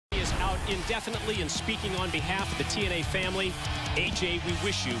indefinitely, and speaking on behalf of the TNA family, AJ, we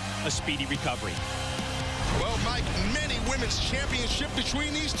wish you a speedy recovery. Well, Mike, many women's championship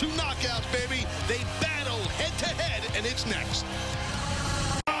between these two knockouts, baby. They battle head-to-head, and it's next.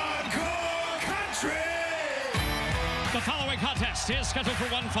 The following contest is scheduled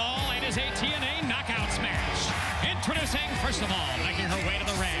for one fall and is a TNA knockouts match. Introducing, first of all, making her way to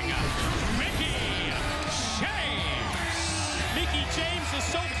the ring, Mickie James. Mickie James is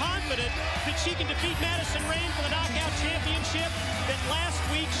so confident that she can defeat Madison Rayne for the knockout championship that last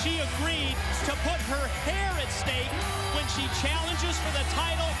week she agreed to put her hair at stake when she challenges for the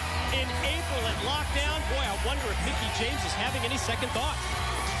title in April at Lockdown. Boy, I wonder if Mickie James is having any second thoughts.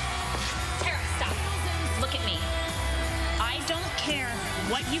 Tara, stop. Look at me. I don't care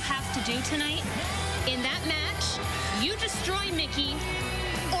what you have to do tonight. In that match, you destroy Mickie,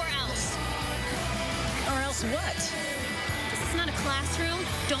 or else. Or else what? This is not a classroom.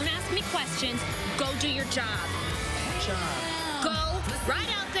 Don't ask me questions. Go do your job. Job. Go right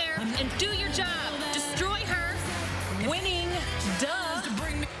out there and do your job. Destroy her. Winning. Duh.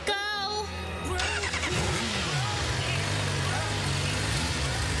 Go.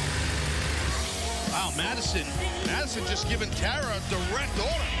 Wow, Madison just giving Tara a direct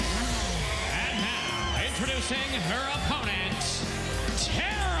order. And now, introducing her opponent,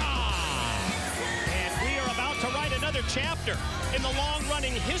 Tara. And we are about to write another chapter in the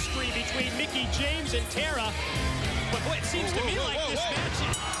long-running history between Mickie James and Tara. But boy, it seems to me like this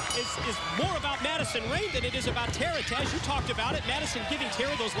match is more about Madison Rayne than it is about Tara. Taz, you talked about it. Madison giving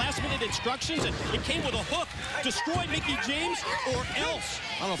Tara those last-minute instructions, and it came with a hook. Destroy Mickie James or else.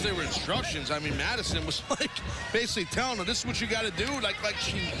 I don't know if they were instructions. I mean, Madison was like basically telling her, this is what you got to do. Like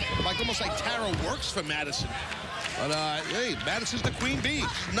almost like Tara works for Madison. But hey, Madison's the queen bee.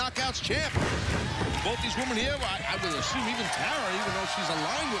 She's knockouts champ. Both these women here, I would assume even Tara, even though she's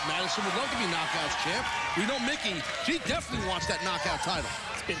aligned with Madison, would love to be knockouts champ. We know Mickie, she definitely wants that knockout title.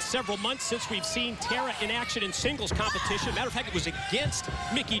 It's been several months since we've seen Tara in action in singles competition. Matter of fact, it was against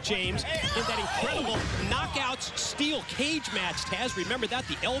Mickie James in that incredible knockouts steel cage match, Taz. Remember that?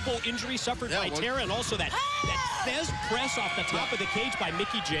 The elbow injury suffered by Tara, and also that Fez press off the top of the cage by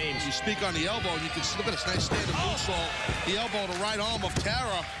Mickie James. You speak on the elbow, and you can look at this nice standing moonsault. The elbow, the right arm of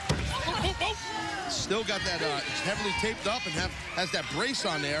Tara. Still got that, it's heavily taped up and has that brace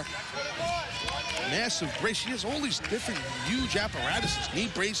on there. Massive brace. She has all these different huge apparatuses, knee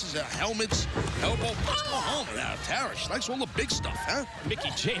braces, helmets, elbow. What's going on with that, Tara? She likes all the big stuff, huh?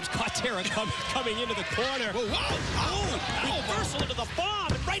 Mickie James caught Tara coming into the corner. Whoa, wow. Reversal into the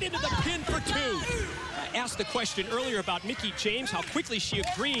bomb and right into the pin for two. I asked the question earlier about Mickie James, how quickly she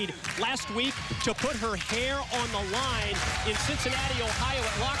agreed last week to put her hair on the line in Cincinnati, Ohio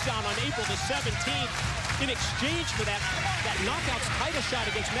at Lockdown on April the 17th in exchange for that knockouts title shot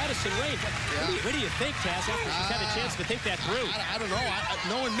against Madison Rayne. What do you think, Taz, after she's had a chance to think that through? I don't know.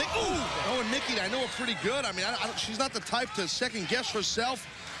 Knowing Mickie, I know her pretty good. I mean, she's not the type to second-guess herself.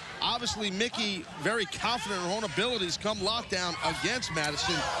 Obviously, Mickie, very confident in her own abilities come Lockdown against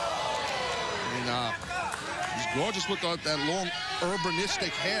Madison. I mean, she's gorgeous with that long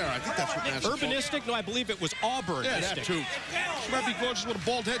urbanistic hair. I think that's what Madison Urbanistic? No, I believe it was Auburnistic. Yeah, that too. She might be gorgeous with a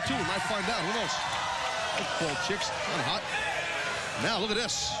bald head, too. We might find out. Who knows? Bald chicks. Kind of hot. Now, look at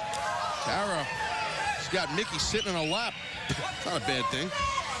this. Tara, she's got Mickie sitting in her lap. Not a bad thing.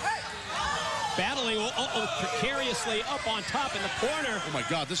 Battling precariously up on top in the corner. Oh, my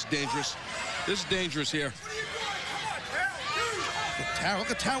God, this is dangerous. This is dangerous here. Look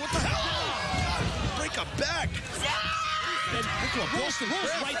at Tara. What the hell? Break her back. And rolls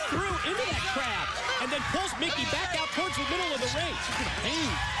right through into that crab. And then pulls Mickie back out towards the middle of the ring. She's in pain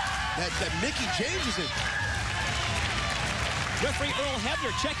that Mickie James is in. Referee Earl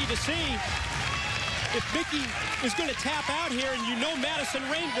Hebner checking to see if Mickie is going to tap out here, and you know Madison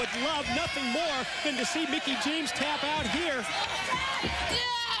Rayne would love nothing more than to see Mickie James tap out here.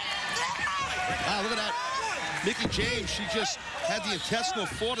 Wow, look at that. Mickie James, she just had the intestinal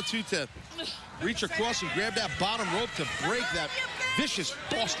fortitude to reach across and grab that bottom rope to break that vicious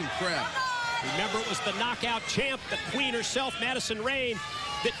Boston Crab. Remember, it was the knockout champ, the queen herself, Madison Rayne,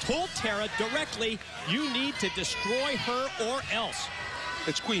 that told Tara directly, you need to destroy her or else.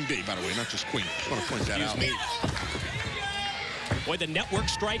 It's Queen Bee, by the way, not just Queen. Just want to point that out. Boy, the network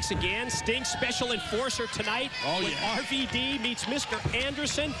strikes again. Sting special enforcer tonight when RVD meets Mr.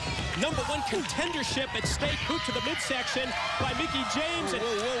 Anderson. #1 contendership at stake. Boot to the midsection by Mickie James. Whoa.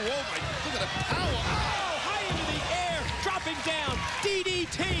 Look at the power. Oh, high into the air. Dropping down.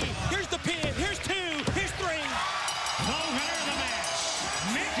 DDT. Here's the pin. Here's 2. Here's 3. The winner of the match,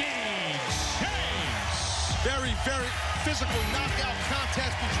 Mickie James. Very, very physical knockout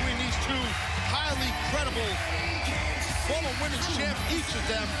contest between these two. credible former women's champ, each of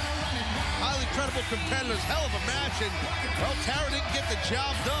them. Highly credible competitors. Hell of a match. And, well, Tara didn't get the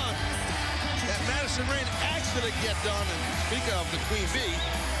job done that Madison Rayne asked her to get done. And speaking of the Queen Bee,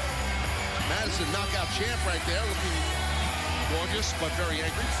 Madison knockout champ right there, looking gorgeous but very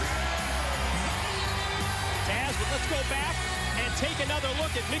angry. Taz, but let's go back and take another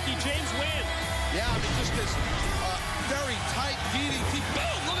look at Mickie James' win. Yeah, I mean, just this very tight DDT.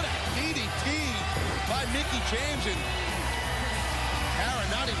 Boom! Look at that DDT by Mickie James. And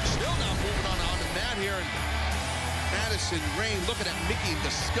Tara still not moving on the mat here. And Madison Rayne looking at Mickie in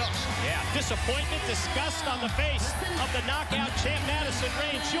disgust. Yeah, disappointment, disgust on the face of the knockout champ, Madison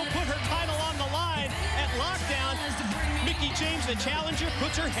Rayne. She'll put her title on the line at Lockdown. Mickie James, the challenger,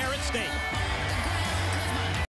 puts her hair at stake.